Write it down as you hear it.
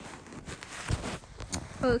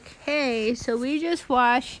Okay, so we just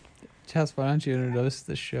watched. Chess, why don't you introduce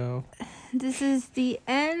the show? This is the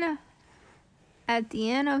end. At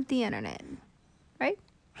the end of the internet, right?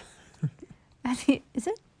 Is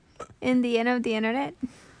it? In the end of the internet.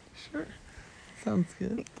 Sure. Sounds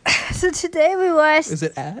good. So today we watched. Is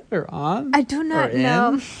it at or on? I do not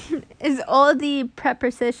know. It's all the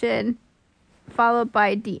preposition followed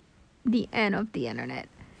by the end of the internet.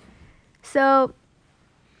 So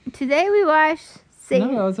today we watched.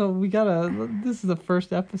 No, so we gotta. This is the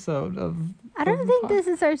first episode of. I don't think this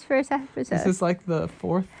is our first episode. This is like the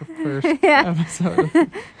first Yeah.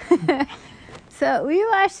 episode. So we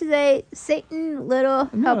watched today Satan Little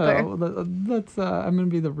Helper. No, let's. I'm gonna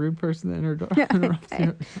be the rude person to interrupt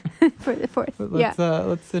you. For the fourth. But Yeah.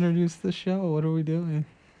 let's introduce the show. What are we doing?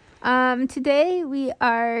 Today we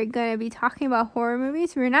are gonna be talking about horror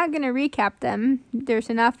movies. We're not gonna recap them. There's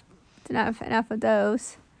enough of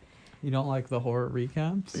those. You don't like the horror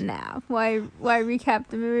recaps? No. Why recap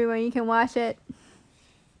the movie when you can watch it?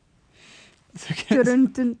 It's okay. Dun,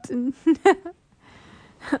 dun, dun.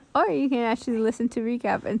 Or you can actually listen to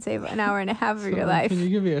recap and save an hour and a half of your life. Can you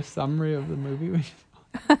give me a summary of the movie?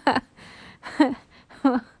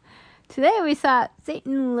 Today we saw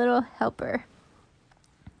Satan Little Helper.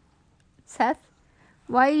 Seth,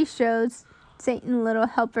 why chose Satan Little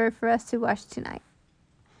Helper for us to watch tonight?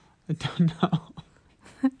 I don't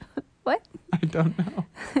know. What? I don't know.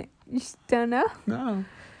 You just don't know? No.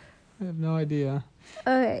 I have no idea.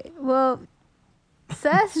 Okay, well,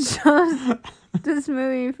 Seth chose this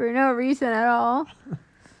movie for no reason at all.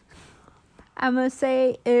 I must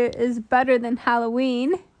say it is better than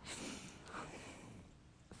Halloween.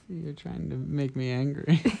 You're trying to make me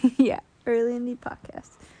angry. Yeah, early in the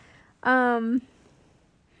podcast.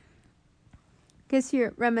 Guess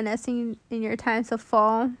you're reminiscing in your times of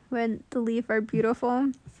fall when the leaves are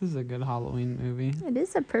beautiful. This is a good Halloween movie. It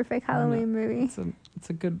is a perfect Halloween movie. It's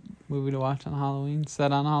a good movie to watch on Halloween.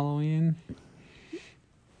 Set on Halloween.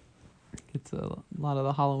 It's a lot of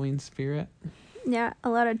the Halloween spirit. Yeah, a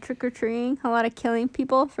lot of trick-or-treating, a lot of killing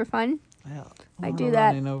people for fun. Yeah, I do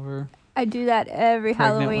that. Over I do that every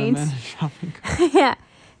Halloween. Women Yeah,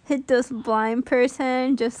 hit those blind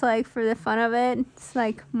person just like for the fun of it. It's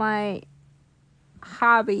like my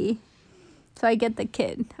hobby. So I get the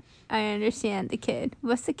kid. I understand the kid.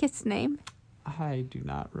 What's the kid's name? I do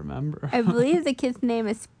not remember. I believe the kid's name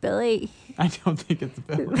is Billy. I don't think it's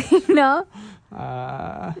Billy. No?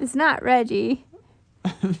 It's not Reggie.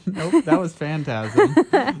 Nope, that was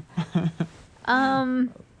Phantasm.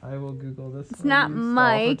 I will Google this. It's not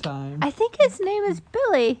Mike. I think his name is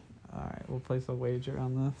Billy. All right, we'll place a wager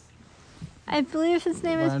on this. I believe his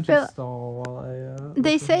name is Billy. Bill. Stall while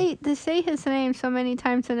They say his name so many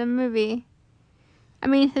times in the movie. I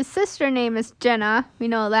mean, his sister name is Jenna. We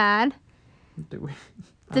know that. Do we?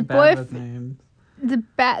 The names.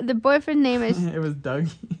 The boyfriend name is. It was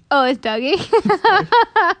Dougie. Oh, it's Dougie.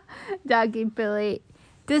 Dougie Billy.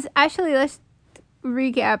 Let's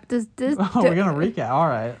recap. We're gonna recap. All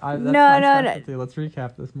right. No. Let's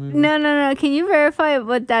recap this movie. No. Can you verify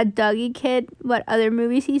what that Dougie kid? What other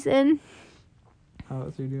movies he's in? Oh,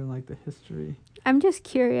 so you're doing like the history. I'm just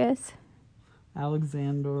curious.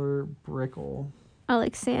 Alexander Brickle.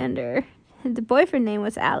 Alexander. The boyfriend name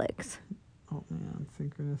was Alex. Oh man,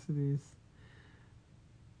 synchronicities.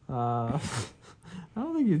 I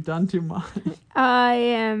don't think he's done too much. I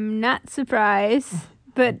am not surprised,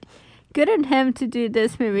 but good on him to do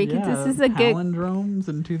this movie because this is a good. Palindromes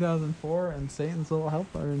in 2004 and Satan's Little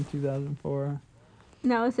Helper in 2004.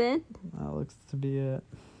 That was it? That looks to be it.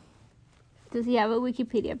 Does he have a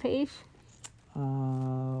Wikipedia page?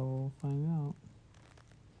 We'll find out.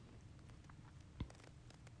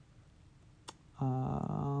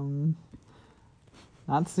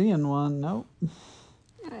 Not seeing one. Nope.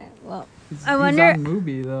 Alright, well, He's I wonder. on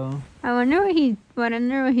Mubi though. I wonder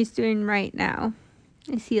what he's doing right now.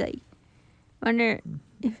 Is he like? Wonder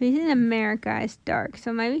if he's in America. It's dark,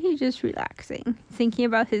 so maybe he's just relaxing, thinking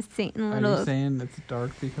about his Satan Little. Are you saying it's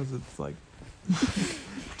dark because it's like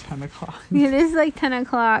 10 o'clock? It is like 10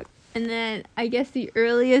 o'clock, and then I guess the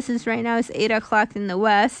earliest is right now is 8 o'clock in the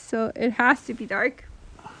west, so it has to be dark.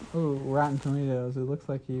 Oh, Rotten Tomatoes. It looks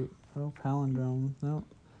like he. Oh, Palindromes. No.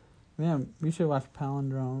 Man, we should watch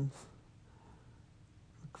Palindromes.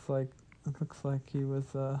 Looks like he was.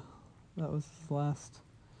 That was his last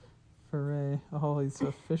foray. Oh, he's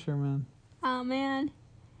a fisherman. Oh man.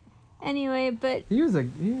 Anyway, but he was a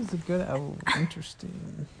good. Oh,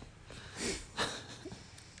 interesting.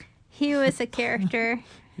 He was a character.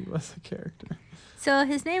 He was a character. So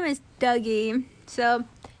his name is Dougie. So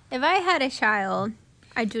if I had a child,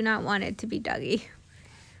 I do not want it to be Dougie.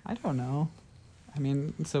 I don't know. I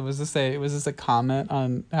mean, so was this a comment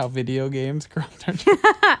on how video games corrupt our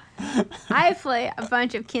children? I play a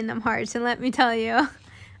bunch of Kingdom Hearts, and let me tell you,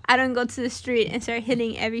 I don't go to the street and start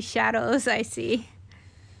hitting every shadows I see.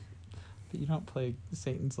 But you don't play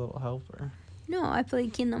Satan's Little Helper No, I play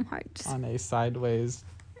Kingdom Hearts. on a sideways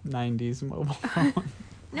 90s mobile phone.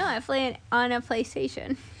 No, I play it on a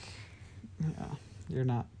PlayStation. Yeah, you're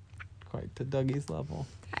not quite to Dougie's level.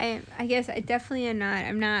 I guess I definitely am not.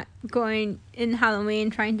 I'm not going in Halloween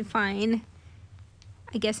trying to find,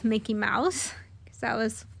 I guess, Mickey Mouse. Because that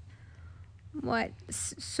was what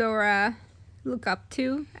Sora look up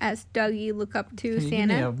to, as Dougie look up to Can you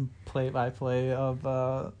Santa. give me a play-by-play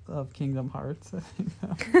of Kingdom Hearts? I think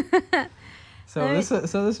so.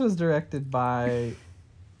 This was directed by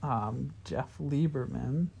Jeff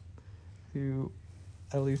Lieberman, who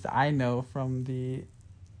at least I know from the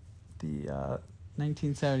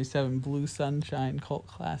 1977 Blue Sunshine cult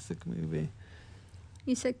classic movie.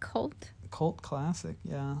 You said cult? Cult classic,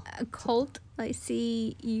 yeah. A cult, like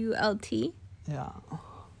CULT? Yeah.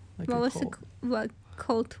 Like What a was cult. what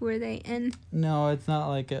cult were they in? No, it's not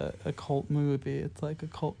like a cult movie. It's like a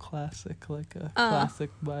cult classic, like a classic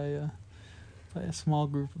by a small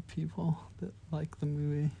group of people that like the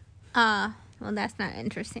movie. Well, that's not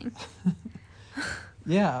interesting.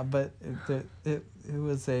 Yeah, but it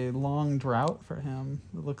was a long drought for him.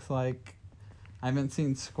 It looks like I haven't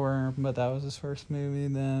seen Squirm, but that was his first movie.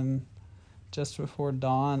 Then Just Before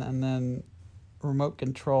Dawn, and then Remote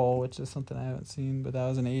Control, which is something I haven't seen, but that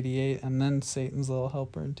was in '88, and then Satan's Little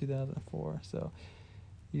Helper in 2004. So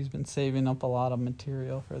he's been saving up a lot of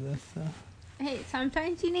material for this. So. Hey,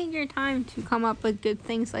 sometimes you need your time to come up with good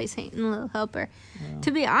things like Satan Little Helper. Yeah.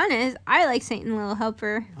 To be honest, I like Satan Little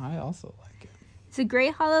Helper. I also like it. It's a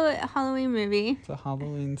great Halloween movie. It's a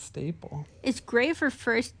Halloween staple. It's great for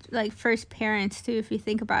first parents too, if you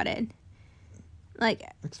think about it. Like,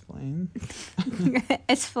 Explain.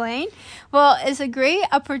 explain? Well, it's a great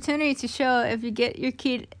opportunity to show if you get your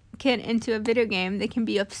kid into a video game, they can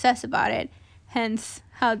be obsessed about it. Hence,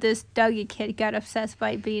 how this Dougie kid got obsessed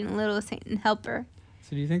by being a little Satan helper. So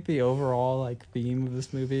do you think the overall theme of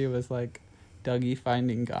this movie was Dougie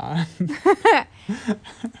finding God?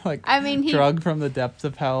 I mean, drug from the depths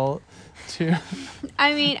of hell to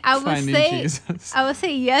finding Jesus. I would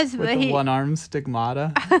say yes, with but the one-armed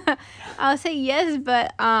stigmata. I would say yes,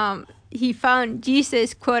 but he found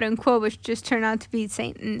Jesus, quote unquote, which just turned out to be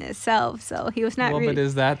Satan itself. So he was not. Well, but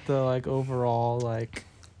is that the overall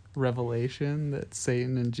revelation that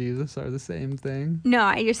Satan and Jesus are the same thing? No,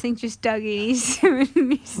 I just think Dougie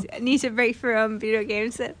needs to break from video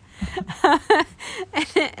games and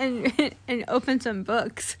open some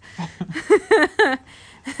books.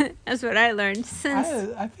 That's what I learned.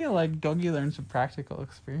 I feel like Dougie learned some practical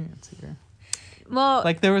experience here. Well,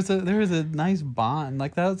 there was a nice bond.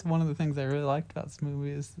 That was one of the things I really liked about this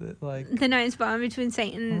movie is that the nice bond between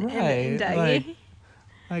Satan and right, Dougie.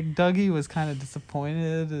 Dougie was kind of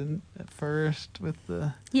disappointed at first with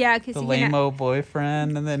the because lame-o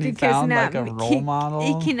boyfriend, and then he found a role model.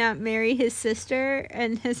 He cannot marry his sister,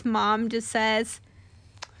 and his mom just says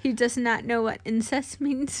he does not know what incest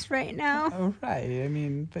means right now. Oh, right. I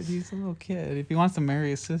mean, but he's a little kid. If he wants to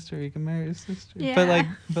marry his sister, he can marry his sister. Yeah.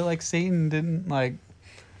 But Satan didn't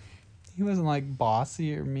he wasn't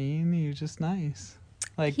bossy or mean. He was just nice.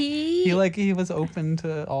 He was open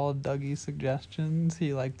to all of Dougie's suggestions.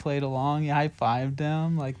 He played along. He high-fived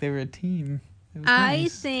him. They were a team. It was nice. I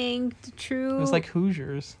think It was like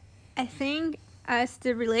Hoosiers. I think as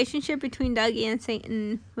the relationship between Dougie and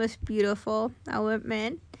Satan was beautiful, I will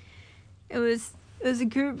admit. It was a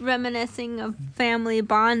group reminiscing of family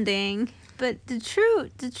bonding. But the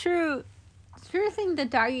true thing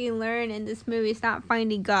that Dougie learned in this movie is not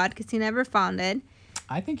finding God, because he never found it.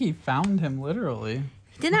 I think he found him literally.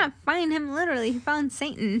 He did not find him literally. He found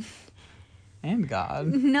Satan. And God.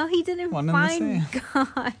 No, he didn't find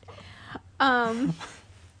God.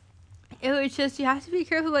 It was just, you have to be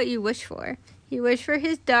careful what you wish for. He wished for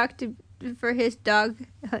his dog. Dog?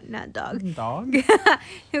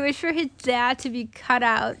 He wished for his dad to be cut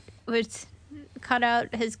out his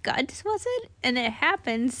guts, was it? And it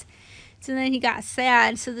happens. So then he got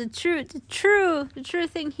sad. So the true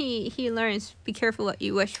thing he learns, be careful what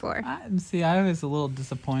you wish for. I was a little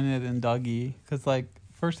disappointed in Dougie because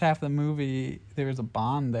first half of the movie there was a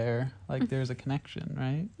bond there, there's a connection,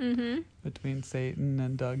 right? Mm-hmm. Between Satan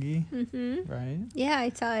and Dougie, mm-hmm. Right? Yeah,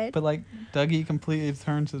 I saw it. But Dougie completely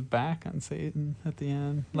turns his back on Satan at the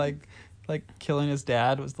end. like killing his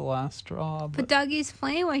dad was the last straw. But Dougie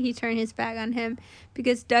explained why he turned his back on him,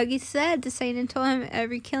 because Dougie said that Satan told him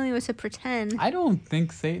every killing was a pretend. I don't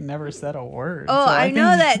think Satan ever said a word. Oh, so I think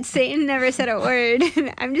know that Satan never said a word.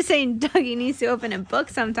 I'm just saying Dougie needs to open a book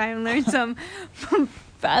sometime and learn some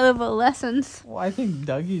valuable lessons. Well, I think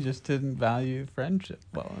Dougie just didn't value friendship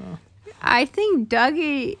well enough. I think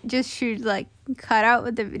Dougie just should, like, cut out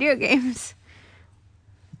with the video games.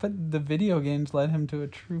 But the video games led him to a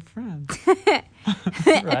true friend. A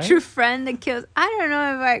Right? true friend that kills. I don't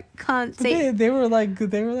know if I can't say. They were like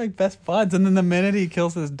best buds, and then the minute he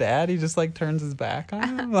kills his dad, he just like turns his back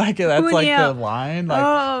on him. Like that's like the line. Like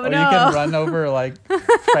Oh, you no. can run over like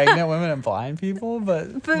pregnant women and blind people,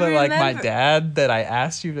 but like my remember- dad that I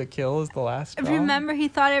asked you to kill is the last straw. Remember, he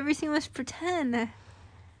thought everything was pretend.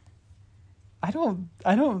 I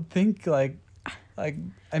don't think like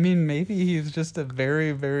I mean maybe he's just a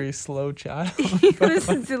very very slow child. He was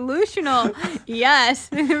delusional. Yes,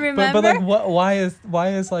 remember. But like what? Why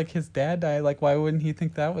is like his dad died? Like why wouldn't he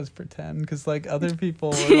think that was pretend? Because like other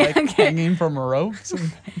people were like hanging from ropes.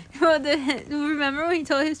 And Well, remember when he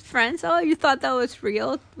told his friends, "Oh, you thought that was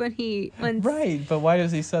real?" When right, but why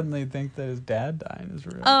does he suddenly think that his dad dying is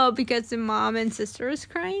real? Oh, because the mom and sister was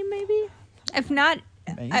crying. Maybe. If not,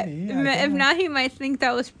 Maybe. if not, he might think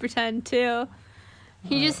that was pretend too.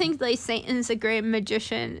 He just thinks like Satan's a great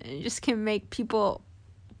magician and just can make people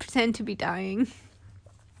pretend to be dying.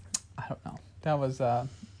 I don't know. That was I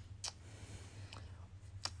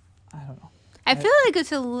don't know. I feel like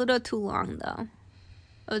it's a little too long though.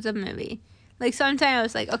 It was a movie. Like sometimes I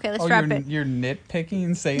was like, okay, let's wrap it. You're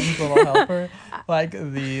nitpicking Satan's Little Helper, like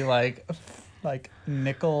the like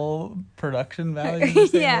nickel production value.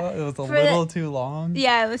 Yeah, it was a little too long.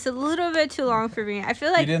 Yeah, it was a little bit too long for me. I feel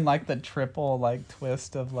You like didn't like the triple like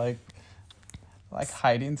twist of like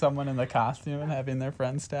hiding someone in the costume and having their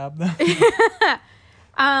friend stab them.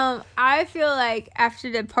 I feel like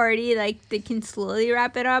after the party, like they can slowly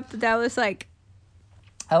wrap it up. That was like,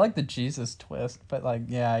 I like the Jesus twist, but like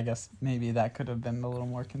yeah, I guess maybe that could have been a little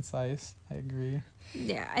more concise. I agree.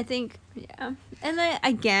 yeah, I think yeah. And then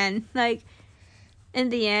again, like in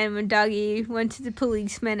the end, when Dougie went to the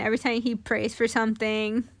policeman, every time he prays for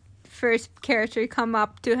something, first character come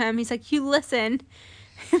up to him, he's like, "You listen."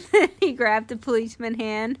 And then he grabbed the policeman's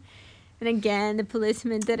hand, and again the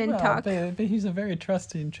policeman didn't talk. But he's a very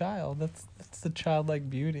trusting child. That's the childlike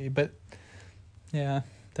beauty. But yeah,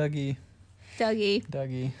 Dougie,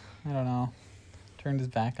 I don't know, turned his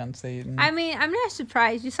back on Satan. I mean, I'm not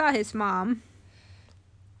surprised. You saw his mom.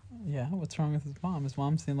 Yeah, what's wrong with his mom? His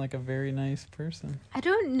mom seemed like a very nice person. I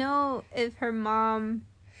don't know if her mom.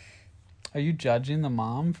 Are you judging the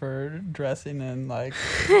mom for dressing in like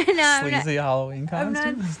No, sleazy Halloween I'm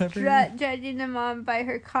costumes? not judging the mom by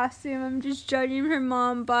her costume. I'm just judging her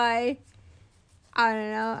mom by, I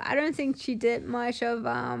don't know. I don't think she did much of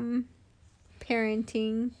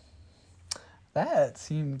parenting. That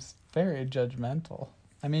seems very judgmental.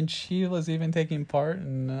 I mean, she was even taking part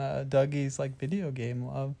in Dougie's like video game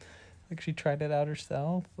love. Like she tried it out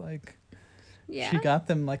herself. Like Yeah. she got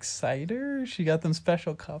them like cider. She got them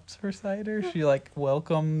special cups for cider. She like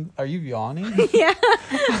welcomed. Are you yawning? Yeah.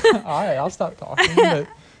 All right, I'll stop talking.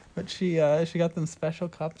 But she got them special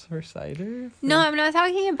cups for cider. No, I'm not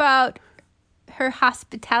talking about her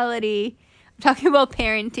hospitality. I'm talking about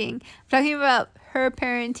parenting. I'm talking about her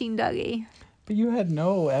parenting Dougie. But you had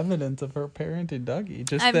no evidence of her parenting Dougie.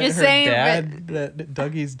 Just I'm that just her saying, dad, that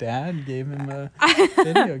Dougie's dad gave him a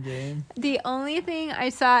video game. The only thing I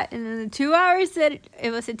saw in the 2 hours that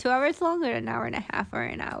it was 2 hours long, or an hour and a half, or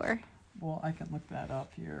an hour. Well, I can look that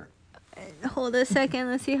up here. Hold a second.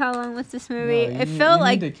 Let's see how long was this movie. No, It felt you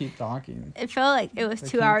like need to keep talking. it felt like it was There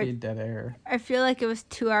 2 can't hours. be dead air. I feel like it was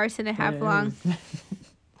 2 hours and a half long.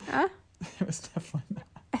 Huh? It was definitely not.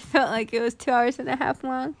 I felt like it was 2 hours and a half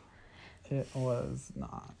long. It was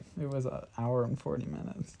not. It was an hour and 40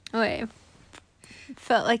 minutes. Wait. It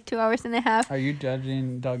felt like 2 hours and a half. Are you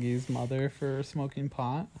judging Dougie's mother for smoking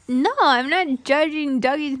pot? No, I'm not judging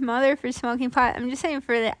Dougie's mother for smoking pot. I'm just saying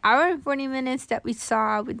for the hour and 40 minutes that we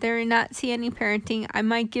saw, we did not see any parenting. I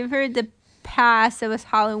might give her the pass. It was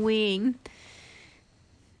Halloween.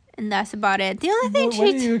 And that's about it. The only thing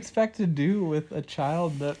What do you expect to do with a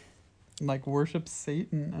child that like worships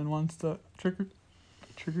Satan and wants to trick or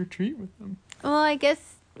treat with him? Well, I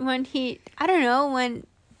guess when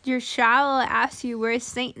your child asks you, "Where's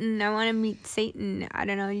Satan? I want to meet Satan." I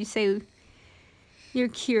don't know. You say you're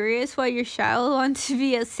curious why your child wants to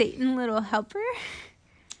be a Satan little helper.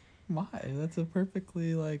 Why? That's a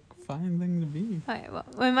perfectly like fine thing to be. Okay, well,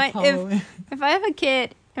 Halloween. if I have a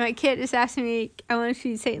kid and my kid is asking me, "I want to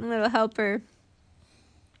be Satan little helper,"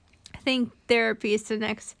 think therapy is the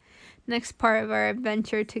next part of our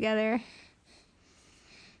adventure together.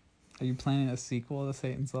 Are you planning a sequel to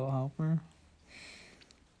Satan's Little Helper?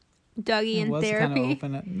 Dougie in therapy. Kind of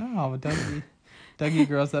open it. No, Dougie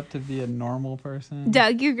grows up to be a normal person.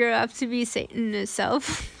 Dougie grew up to be Satan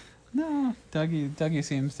himself. No, Dougie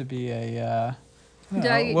seems to be a.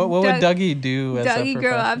 Dougie, what would Dougie do as a Dougie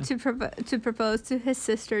grew up profession? to propose to his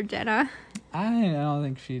sister Jenna. I don't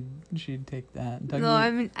think she'd take that. Dougie, No, I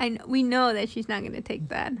mean we know that she's not going to take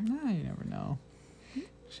that. No, you never know.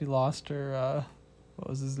 She lost her. What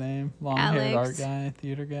was his name? Long-haired art guy,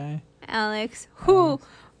 theater guy. Alex, who,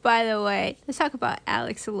 by the way, let's talk about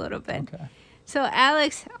Alex a little bit. Okay. So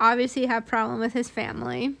Alex obviously had a problem with his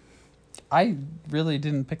family. I really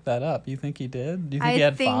didn't pick that up. You think he did? Do you think he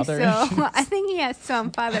had father issues? I think he has some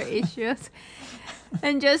father issues.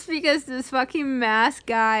 And just because this fucking masked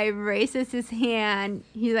guy raises his hand,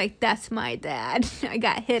 he's like, that's my dad. I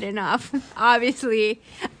got hit enough. Obviously,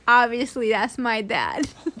 that's my dad.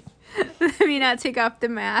 Let me not take off the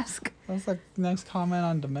mask. That's like nice comment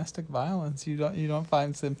on domestic violence. You don't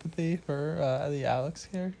find sympathy for the Alex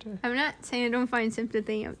character? I'm not saying I don't find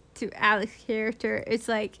sympathy to Alex's character. It's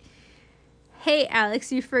like, hey,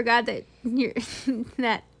 Alex, you forgot that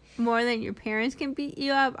that more than your parents can beat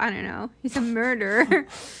you up? I don't know. He's a murderer.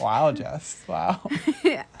 Wow, Jess. Wow.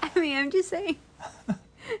 I mean, I'm just saying.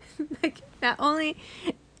 Like, not only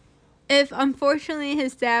if, unfortunately,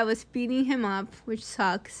 his dad was beating him up, which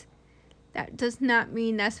sucks, that does not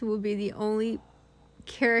mean that would be the only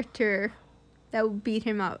character that would beat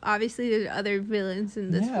him up. Obviously, there's other villains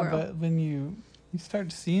in this world. Yeah, but when you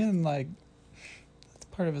start seeing, like, that's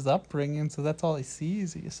part of his upbringing, so that's all he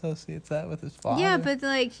sees. He associates that with his father. Yeah, but,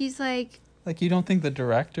 like, he's like... Like, you don't think the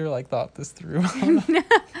director, like, thought this through?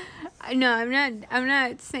 No, I'm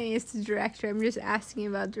not saying it's the director. I'm just asking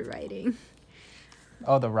about the writing.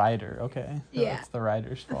 Oh, the writer. Okay. Yeah. It's the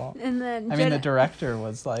writer's fault. And then... I mean, the director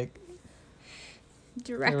was, like...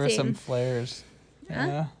 Directing. There were some flares. Huh?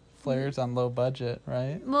 Yeah. Flares on low budget,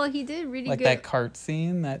 right? Well, he did really like good. Like that cart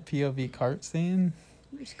scene, that POV cart scene.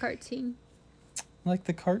 Which cart scene? Like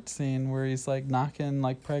the cart scene where he's like knocking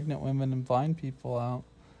like pregnant women and blind people out.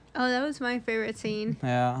 Oh, that was my favorite scene.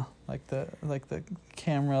 Yeah, like the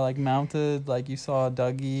camera like mounted, like you saw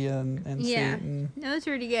Dougie and Satan. That was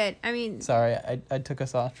really good. I mean, sorry, I took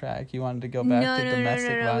us off track. You wanted to go back to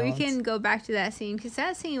domestic violence. We can go back to that scene because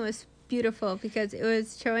that scene was beautiful because it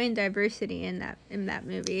was showing diversity in that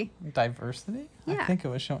movie. Diversity? Yeah. I think it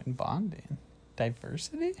was showing bonding.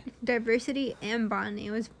 Diversity? Diversity and bonding.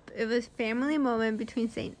 It was family moment between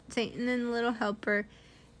Satan and the Little Helper,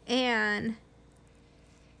 and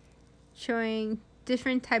showing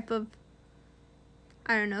different type of,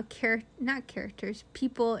 I don't know, not characters,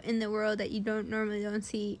 people in the world that you don't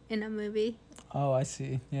see in a movie. Oh, I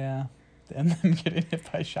see. Yeah. And them getting hit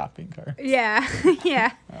by shopping carts. Yeah,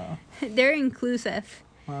 yeah. Oh. They're inclusive.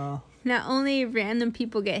 Well. Not only random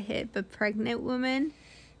people get hit, but pregnant women,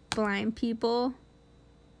 blind people.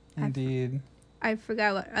 Indeed. I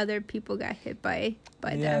forgot what other people got hit by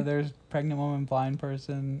them. Yeah, there's pregnant woman, blind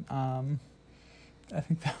person. I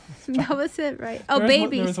think that was it, right? Oh,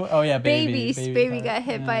 babies. Baby got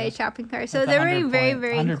hit by a shopping cart. So they're very, very,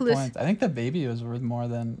 very inclusive. I think the baby was worth more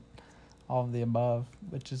than all of the above,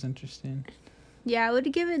 which is interesting. Yeah, I would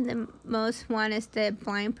have given the most one as the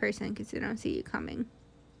blind person because they don't see you coming.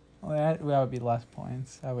 Well, that would be less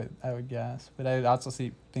points. I would guess, but I would also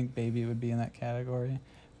think baby would be in that category.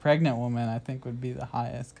 Pregnant woman, I think, would be the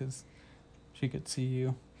highest because she could see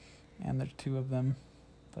you, and there's two of them.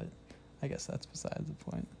 But I guess that's besides the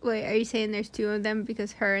point. Wait, are you saying there's two of them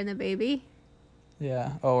because her and the baby?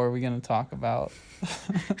 Yeah. Oh, are we gonna talk about?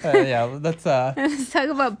 Yeah. Let's let's talk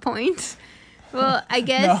about points. Well, I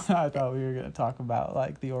guess. No, I thought we were gonna talk about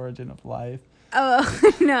like the origin of life.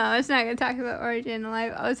 Oh no, I was not gonna talk about origin of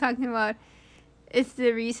life. I was talking about it's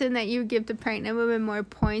the reason that you give the pregnant woman more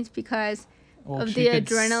points because of the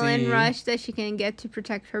adrenaline rush that she can get to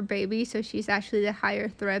protect her baby. So she's actually the higher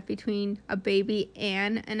threat between a baby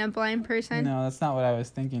and a blind person. No, that's not what I was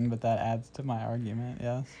thinking, but that adds to my argument.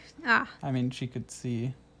 Yes. I mean, she could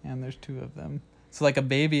see, and there's two of them. So like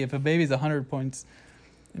if a baby's 100 points,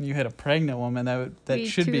 and you hit a pregnant woman, that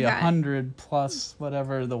should be 100 plus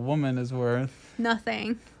whatever the woman is worth.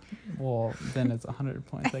 Nothing. Well, then it's 100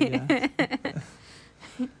 points, I guess.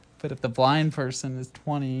 But if the blind person is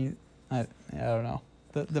 20, I don't know.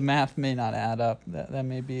 The math may not add up. That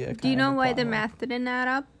may be a. Do you know why the math didn't add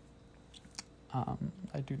up?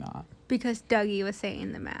 I do not. Because Dougie was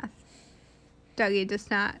saying the math. Dougie does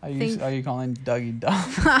not think... Are you calling Dougie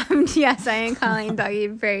dumb? Yes, I am calling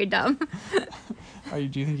Dougie very dumb.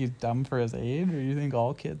 Do you think he's dumb for his age, or do you think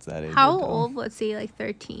all kids that age How are dumb? old was he? Like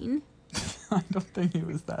 13? I don't think he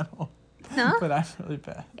was that old. No? But I'm really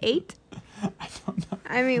bad. 8? I don't know.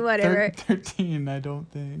 I mean, whatever. 13, I don't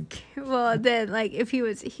think. Well, then, like, if he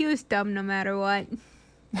was dumb no matter what.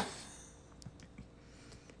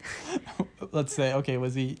 Let's say, okay,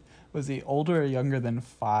 was he older or younger than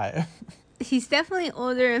 5? He's definitely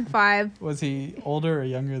older than 5. Was he older or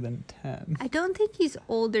younger than 10? I don't think he's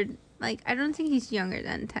older. Like, I don't think he's younger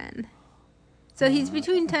than 10. So he's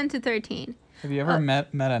between 10 to 13. Have you ever met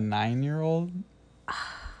a 9-year-old?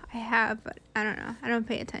 I have, but I don't know. I don't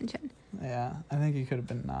pay attention. Yeah, I think he could have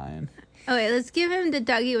been 9. Okay, let's give him the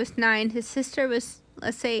Dougie was 9. His sister was,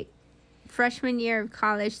 let's say, freshman year of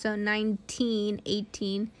college, so 19,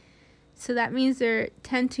 18. So that means they're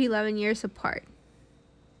 10 to 11 years apart.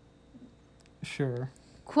 Sure.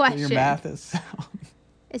 Question. But your math is sound.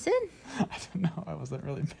 Is it? I don't know. I wasn't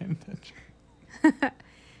really paying attention.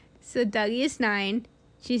 So Dougie is 9.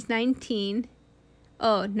 She's 19.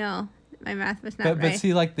 Oh, no. My math was not right. But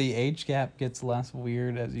see, like, the age gap gets less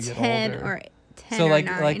weird as you get older. 10 so or like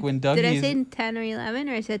 9. like when Dougie's, Did I say 10 or 11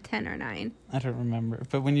 or I said 10 or 9? I don't remember.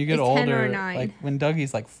 But when you get It's older, 10 or 9. like when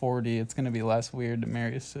Dougie's like 40, it's gonna be less weird to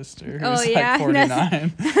marry his sister who's Oh, yeah, like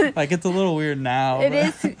 49. Like, it's a little weird now. It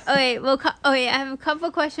is. Okay, well, I have a couple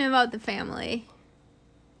questions about the family.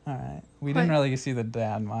 All right. We didn't really see the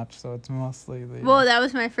dad much, so it's mostly the. Well, that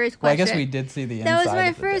was my first question. Well, I guess we did see the inside. That was my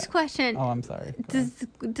of the first dad. question. Oh, I'm sorry. Does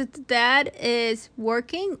the dad is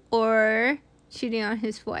working or cheating on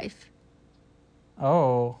his wife?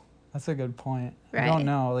 Oh, that's a good point. Right. I don't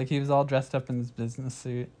know. Like, he was all dressed up in his business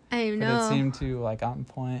suit. I But know. it seemed to, like, on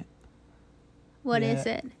point. What Yeah. is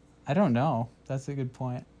it? I don't know. That's a good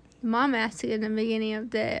point. Mom asked it in the beginning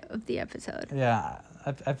of the episode. Yeah,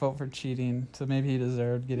 I vote for cheating. So maybe he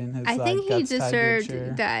deserved getting his. I think he guts tied to a deserved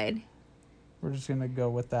chair. died. We're just gonna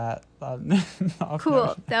go with that.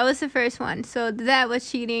 Cool. That was the first one. So that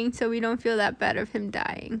was cheating. So we don't feel that bad of him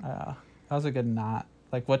dying. That was a good knot.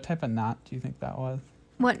 Like, what type of knot do you think that was?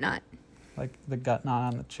 What not? Like the gut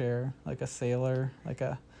knot on the chair, like a sailor, like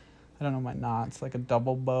a. I don't know my knots, like a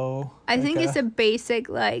double bow. I like think it's a basic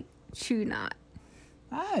like shoe knot.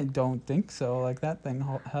 I don't think so. Like, that thing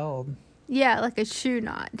held. Yeah, like a shoe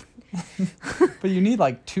knot. But you need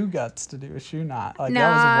like 2 guts to do a shoe knot. Like, that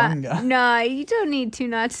was one gut. Nah, you don't need 2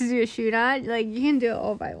 knots to do a shoe knot. Like, you can do it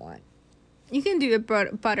all by one. You can do a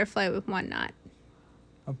butterfly with 1 knot.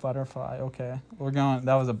 A butterfly. Okay,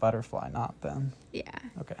 that was a butterfly knot then. Yeah.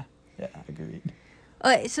 Okay. Yeah, agreed.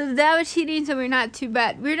 Okay, so that was cheating, so we're not too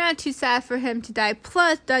bad. We're not too sad for him to die.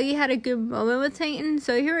 Plus, Dougie had a good moment with Satan,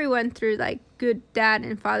 so here we went through, like, good dad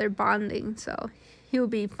and father bonding, so he'll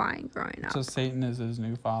be fine growing up. So Satan is his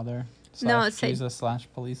new father? No, it's Jesus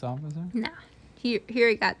 / police officer? No. Here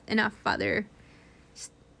he got enough father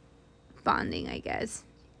bonding, I guess.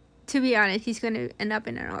 To be honest, he's going to end up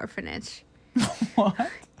in an orphanage. What?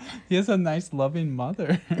 He has a nice, loving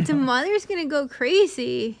mother. The mother's going to go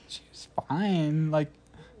crazy. She's fine. Like,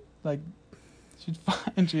 she's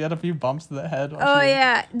fine. She had a few bumps to the head.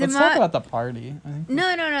 Yeah. Let's talk about the party. I think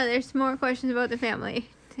No. There's more questions about the family.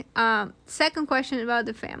 Second question about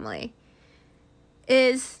the family.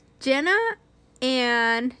 Is Jenna,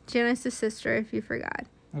 and Jenna's the sister, if you forgot.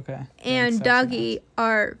 Okay. And Dougie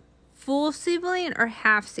are full sibling or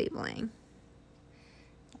half sibling?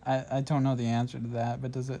 I don't know the answer to that,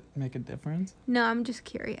 but does it make a difference? No, I'm just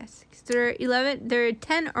curious. 'Cause they're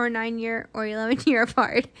 10 or 9 year or 11 year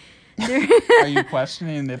apart. Are you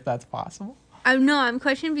questioning if that's possible? I'm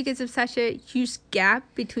questioning because of such a huge gap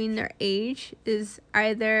between their age. Is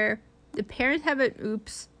either the parents have an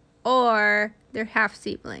oops or they're half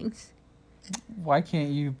siblings. Why can't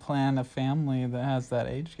you plan a family that has that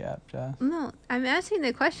age gap, Jess? No, I'm asking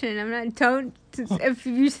the question. I'm not. Don't. If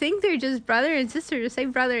you think they're just brother and sister, just say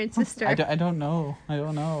brother and sister. I don't know.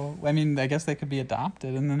 I mean, I guess they could be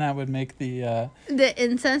adopted, and then that would make the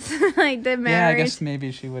incest, like the marriage. Yeah, I guess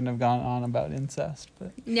maybe she wouldn't have gone on about incest,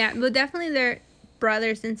 but yeah, but definitely they're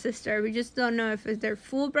brothers and sister. We just don't know if they're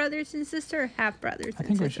full brothers and sister or half brothers and sister. I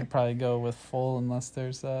think we should probably go with full unless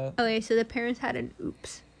there's a. Okay, so the parents had an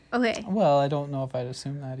oops. Okay. Well, I don't know if I'd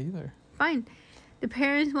assume that either. Fine. The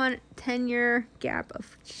parents want 10-year gap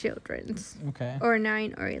of children's. Okay. Or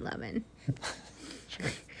 9 or 11.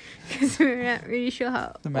 Sure. Because we're not really sure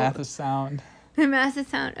how. The math is sound. The math is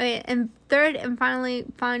sound. Okay, and third and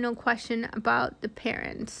final question about the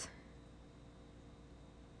parents.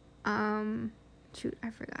 Shoot, I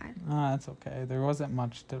forgot. Oh, that's okay. There wasn't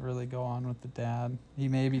much to really go on with the dad. He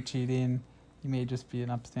may be cheating. He may just be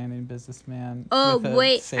an upstanding businessman. Oh, with a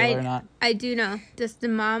wait. sailor knot. I do know. Does the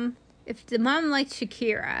mom... If the mom likes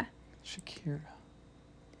Shakira... Shakira.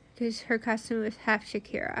 Because her costume was half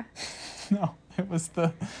Shakira. No, it was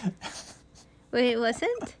the. Wait, it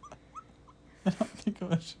wasn't? I don't think it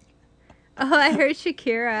was. Oh, I heard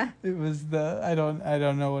Shakira. It was the. I don't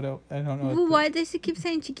know what. I don't know. Well, why does she keep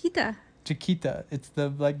saying Chiquita? Chiquita. It's the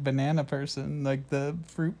like banana person, like the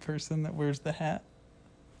fruit person that wears the hat.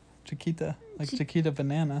 Chiquita, like Chiquita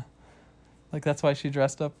banana. Like that's why she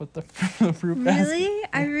dressed up with the fruit basket. Really?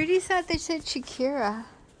 I really thought they said Shakira.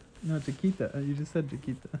 No, Chiquita. You just said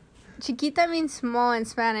Chiquita. Chiquita means small in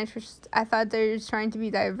Spanish, which I thought they were just trying to be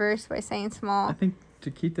diverse by saying small. I think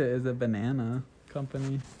Chiquita is a banana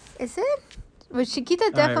company. Is it? Well,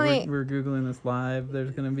 Chiquita definitely. All right, we're Googling this live.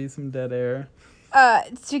 There's going to be some dead air.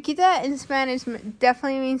 Chiquita in Spanish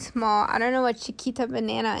definitely means small. I don't know what Chiquita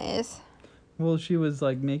banana is. Well, she was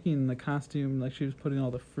like making the costume, like she was putting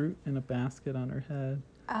all the fruit in a basket on her head.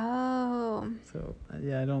 Oh. So,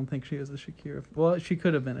 yeah, I don't think she was a Shakira. Well, she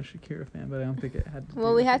could have been a Shakira fan, but I don't think it had to.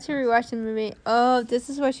 Well, we had to rewatch the movie. Oh, this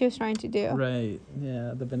is what she was trying to do. Right.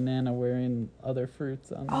 Yeah, the banana wearing other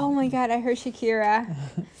fruits on. Oh my God, I heard Shakira.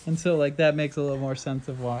 And so, like, that makes a little more sense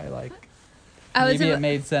of why, like, maybe it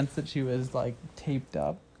made sense that she was like taped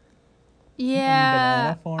up.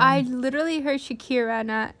 Yeah, I literally heard Shakira,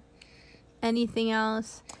 not anything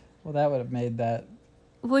else. Well, that would have made that.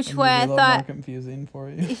 Which way I thought more confusing for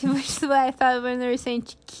you. Which way I thought when they were saying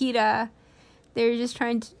Chiquita, they were just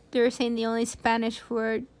trying to. They were saying the only Spanish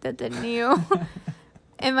word that they knew.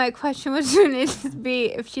 And my question was going to be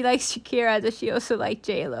if she likes Shakira, does she also like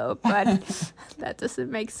J-Lo? But that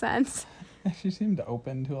doesn't make sense. She seemed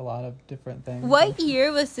open to a lot of different things. What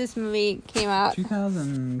year was this movie came out?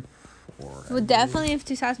 2004. Well, definitely if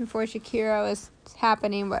 2004 Shakira was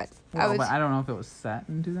happening, but but I don't know if it was set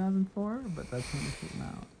in 2004, but that's when it came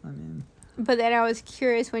out. I mean. But then I was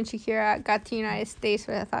curious when Shakira got to the United States,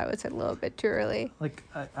 but I thought it was a little bit too early. Like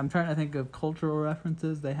I'm trying to think of cultural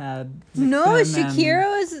references they had. No, Shakira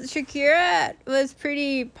was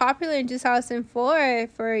pretty popular in 2004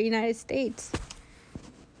 for United States.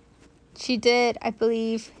 She did, I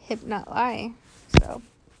believe, Hip Not Lie. So.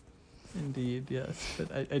 Indeed, yes.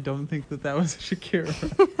 But I don't think that was Shakira.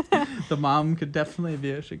 The mom could definitely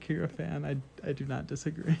be a Shakira fan. I do not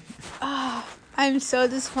disagree. Oh, I'm so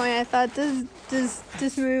disappointed. I thought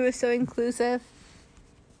this movie was so inclusive.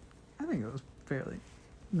 I think it was fairly.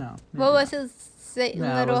 No. What was his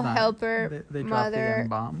little helper they mother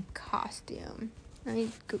bomb costume? Let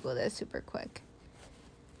me Google this super quick.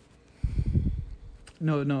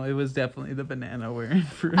 No, it was definitely the banana wearing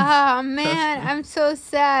fruit. Oh, man, I'm so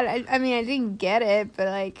sad. I mean, I didn't get it, but,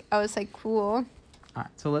 like, I was, like, cool. All right,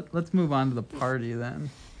 so let's move on to the party then.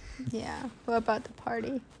 Yeah, what about the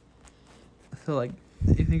party? So, like,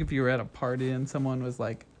 you think if you were at a party and someone was,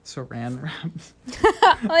 like, saran wrapped,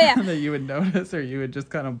 oh, yeah. that you would notice, or you would just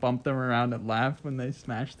kind of bump them around and laugh when they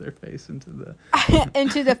smash their face into the...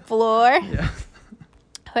 into the floor? Yeah.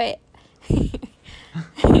 Wait.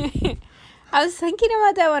 I was thinking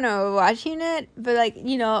about that when I was watching it, but, like,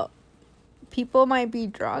 you know, people might be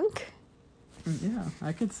drunk. Yeah,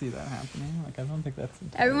 I could see that happening. Like, I don't think that's...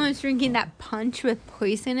 Everyone's drinking that punch with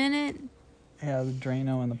poison in it. Yeah, the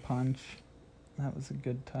Drano and the punch. That was a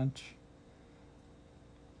good touch.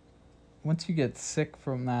 Once you get sick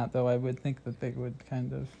from that, though, I would think that they would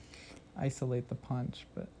kind of isolate the punch,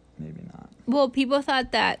 but maybe not. Well, people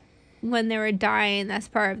thought that when they were dying, that's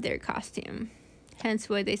part of their costume. Hence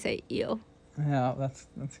why they say ew. Yeah, that's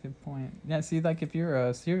a good point. Yeah, see, like, if you're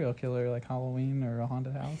a serial killer, like Halloween or a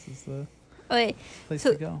haunted house is the place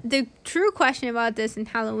to go. The true question about this in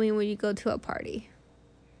Halloween, would you go to a party?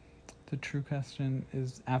 The true question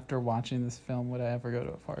is, after watching this film, would I ever go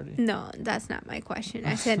to a party? No, that's not my question.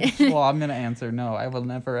 I said... Well, I'm going to answer no. I will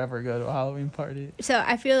never, ever go to a Halloween party. So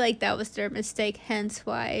I feel like that was their mistake, hence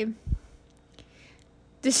why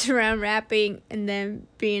the saran wrapping and then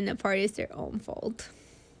being a party is their own fault.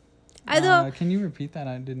 Can you repeat that?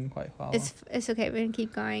 I didn't quite follow. It's okay. We're gonna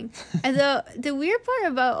keep going. Although the weird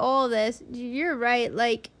part about all this, you're right.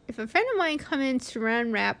 Like, if a friend of mine come in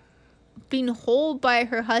saran wrap, being held by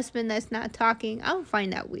her husband that's not talking, I would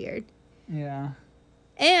find that weird. Yeah.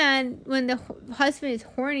 And when the husband is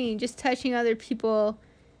horny, just touching other people's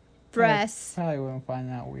breasts. I probably wouldn't find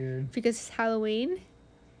that weird. Because it's Halloween.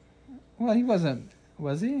 Well, he wasn't.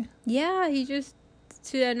 Was he? Yeah, he just.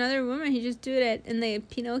 To another woman, he just did it, and the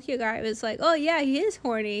Pinocchio guy was like, "Oh yeah, he is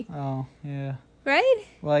horny." Oh yeah. Right?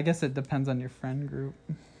 Well, I guess it depends on your friend group.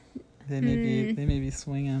 They may be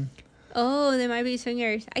swinging. Oh, they might be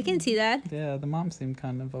swingers. I can see that. Yeah, the mom seemed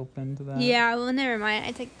kind of open to that. Yeah, well, never mind.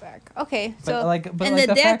 I take it back. Okay, so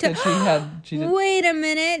the fact that she did. Wait a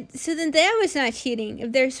minute. So then that was not cheating.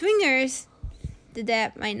 If they're swingers, the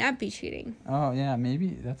dad might not be cheating. Oh, yeah, maybe.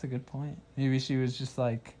 That's a good point. Maybe she was just,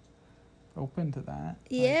 like, open to that.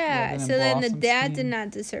 Yeah, Like, so then the blossom dad steam. did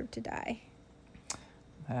not deserve to die.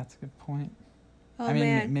 That's a good point. Oh, I mean,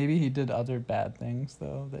 man. maybe he did other bad things,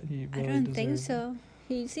 though, that he really I don't think deserved. so.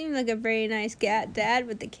 He seemed like a very nice dad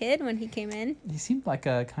with the kid when he came in. He seemed like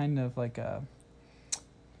a kind of like a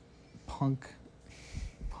punk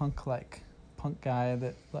guy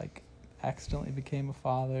that, like, accidentally became a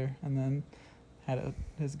father and then had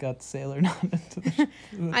his guts sailor not into the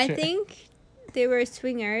I chair. think they were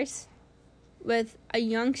swingers with a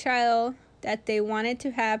young child that they wanted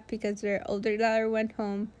to have because their older daughter went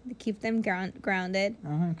home to keep them grounded.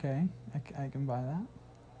 Oh, okay. I can buy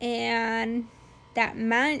that. And that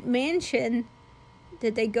mansion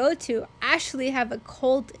that they go to actually have a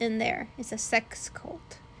cult in there. It's a sex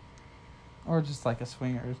cult. Or just like a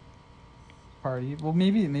swingers party. Well,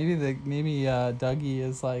 maybe Dougie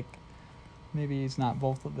is like, maybe he's not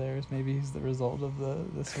both of theirs. Maybe he's the result of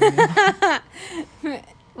the swinging.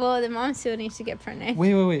 Well, the mom still needs to get pregnant.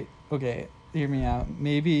 Wait. Okay, hear me out.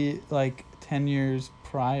 Maybe like 10 years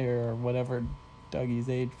prior or whatever Dougie's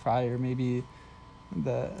age prior, maybe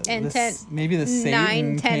maybe the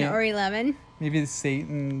Satan 9, 10, or 11. Maybe the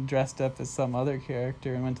Satan dressed up as some other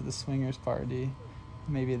character and went to the swingers party.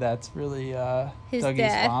 Maybe that's really His Dougie's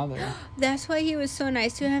dad. father. That's why he was so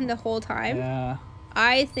nice to him the whole time. Yeah,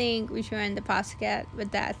 I think we should end the podcast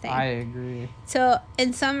with that thing. I agree. So,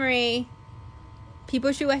 in summary,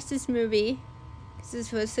 people should watch this movie because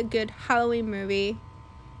this was a good Halloween movie.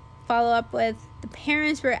 Follow up with the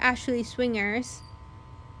parents were actually swingers.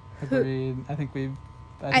 Agreed. I think we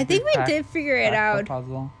did figure it out. The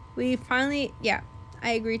puzzle. We finally, yeah,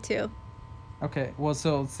 I agree too. Okay, well,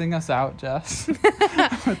 so sing us out, Jess.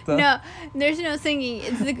 No, there's no singing.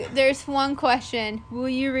 There's one question. Will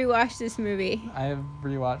you rewatch this movie? I have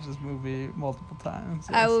rewatched this movie multiple times.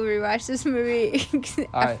 Yes. I will rewatch this movie.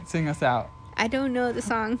 All right, sing us out. I don't know the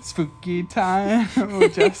song. Spooky time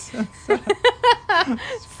with Jess.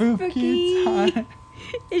 Spooky time.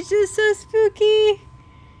 It's just so spooky.